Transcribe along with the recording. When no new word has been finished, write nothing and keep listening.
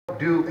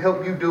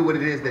help you do what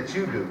it is that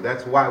you do.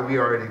 That's why we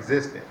are in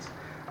existence.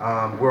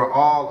 We're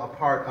all a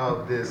part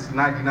of this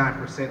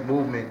 99%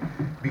 movement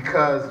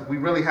because we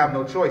really have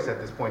no choice at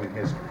this point in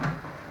history.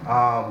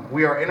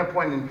 We are in a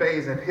point in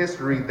phase in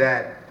history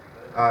that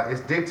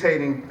is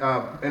dictating,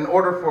 in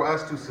order for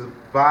us to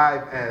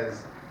survive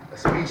as a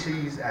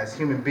species, as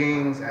human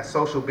beings, as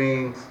social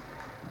beings,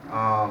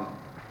 and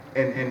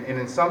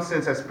in some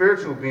sense as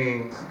spiritual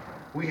beings,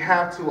 we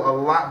have to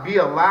be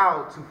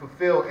allowed to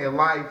fulfill a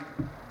life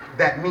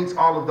that meets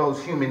all of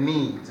those human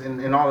needs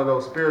and all of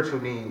those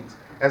spiritual needs,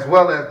 as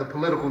well as the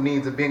political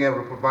needs of being able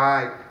to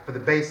provide for the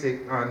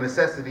basic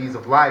necessities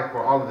of life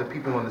for all of the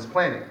people on this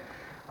planet.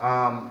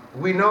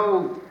 We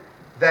know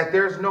that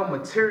there's no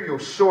material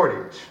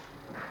shortage.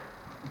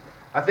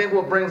 I think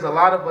what brings a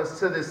lot of us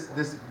to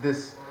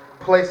this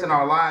place in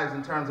our lives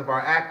in terms of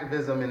our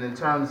activism and in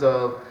terms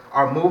of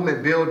our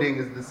movement building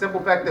is the simple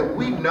fact that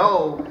we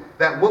know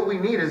that what we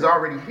need is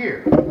already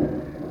here.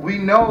 We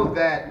know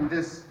that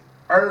this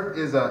earth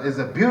is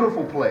a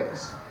beautiful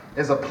place,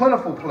 is a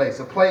plentiful place,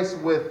 a place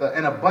with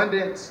an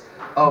abundance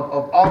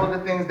of all of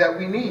the things that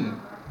we need.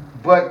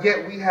 But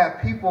yet we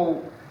have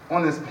people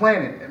on this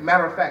planet,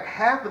 matter of fact,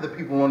 half of the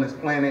people on this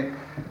planet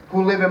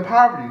who live in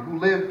poverty, who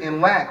live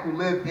in lack, who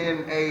live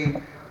in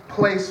a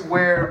place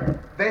where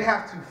they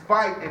have to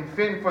fight and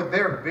fend for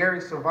their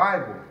very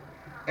survival.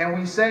 And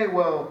we say,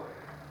 well,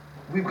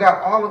 we've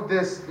got all of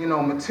this,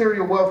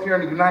 material wealth here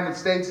in the United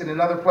States and in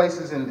other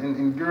places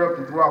in Europe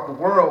and throughout the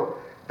world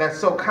that's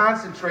so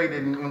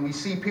concentrated, and we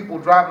see people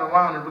driving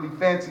around in really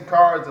fancy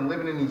cars and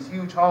living in these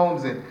huge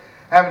homes and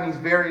having these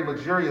very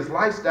luxurious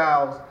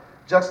lifestyles,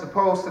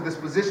 juxtaposed to this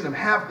position of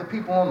half the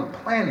people on the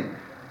planet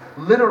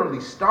literally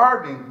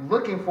starving,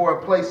 looking for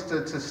a place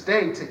to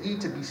stay, to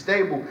eat, to be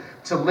stable,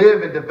 to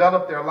live and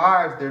develop their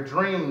lives, their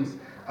dreams,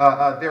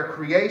 their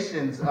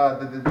creations,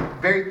 the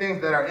very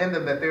things that are in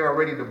them that they are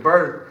ready to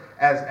birth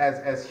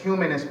as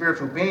human and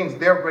spiritual beings.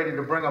 They're ready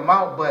to bring them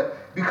out,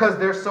 but because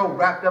they're so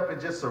wrapped up in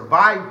just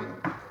surviving,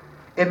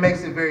 it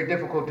makes it very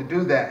difficult to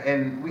do that.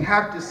 And we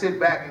have to sit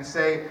back and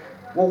say,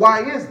 well,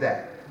 why is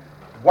that?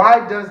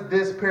 Why does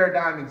this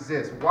paradigm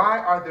exist? Why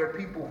are there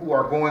people who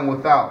are going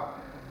without?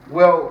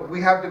 Well, we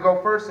have to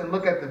go first and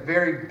look at the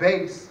very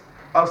base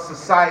of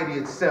society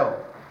itself.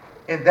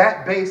 And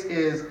that base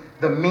is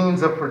the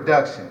means of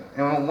production.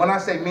 And when I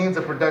say means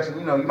of production,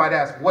 you might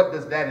ask, what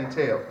does that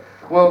entail?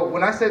 Well,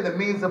 when I say the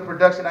means of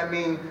production, I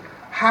mean,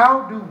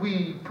 how do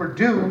we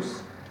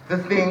produce the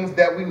things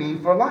that we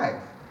need for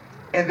life?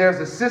 And there's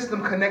a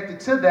system connected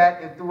to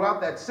that, and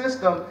throughout that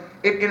system,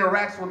 it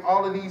interacts with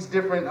all of these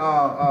different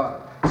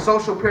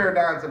social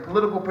paradigms and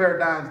political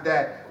paradigms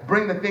that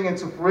bring the thing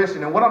into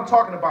fruition. And what I'm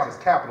talking about is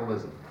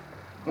capitalism.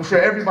 I'm sure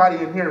everybody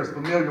in here is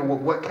familiar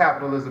with what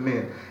capitalism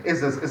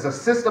is. It's a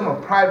system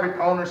of private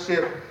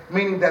ownership,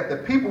 meaning that the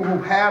people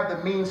who have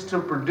the means to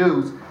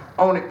produce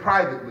own it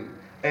privately.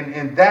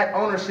 And that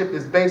ownership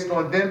is based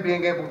on them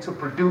being able to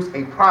produce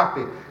a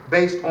profit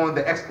based on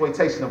the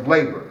exploitation of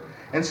labor.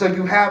 And so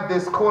you have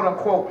this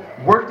quote-unquote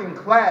working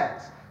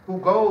class who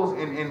goes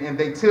and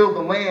they till the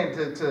land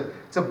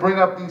to bring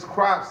up these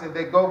crops, and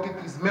they go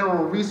get these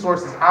mineral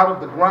resources out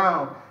of the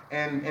ground,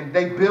 and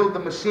they build the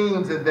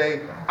machines, and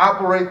they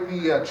operate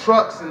the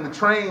trucks and the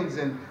trains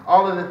and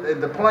all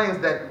of the planes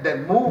that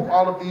move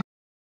all of